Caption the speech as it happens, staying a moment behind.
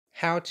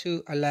how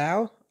to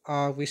allow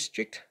or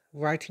restrict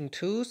writing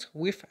tools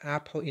with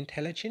Apple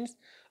Intelligence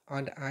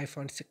on the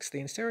iPhone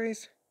 16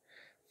 series.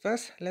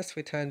 First, let's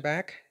return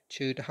back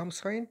to the home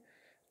screen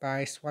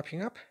by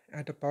swiping up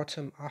at the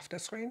bottom of the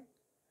screen.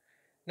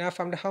 Now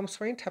from the home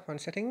screen, tap on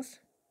Settings.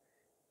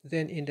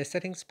 Then in the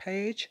Settings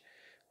page,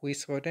 we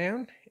scroll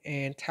down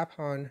and tap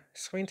on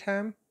Screen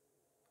Time.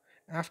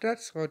 After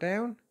that, scroll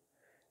down,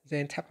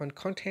 then tap on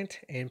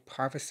Content and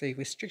Privacy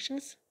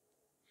Restrictions.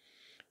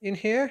 In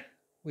here,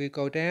 we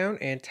go down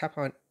and tap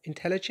on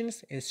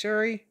Intelligence and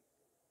Siri.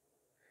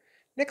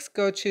 Next,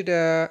 go to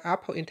the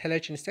Apple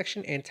Intelligence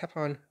section and tap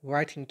on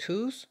Writing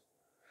Tools.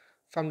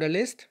 From the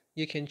list,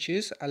 you can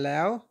choose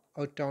Allow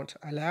or Don't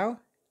Allow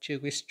to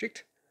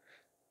restrict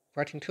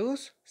writing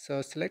tools.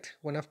 So select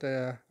one of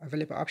the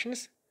available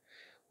options.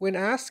 When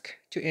asked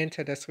to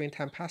enter the screen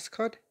time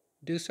passcode,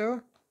 do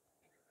so.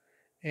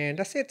 And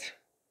that's it.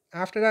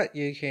 After that,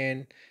 you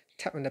can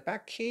tap on the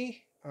back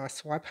key or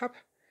swipe up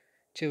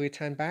to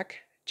return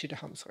back to the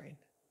home screen.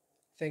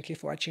 Thank you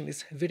for watching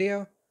this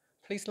video.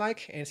 Please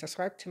like and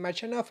subscribe to my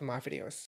channel for more videos.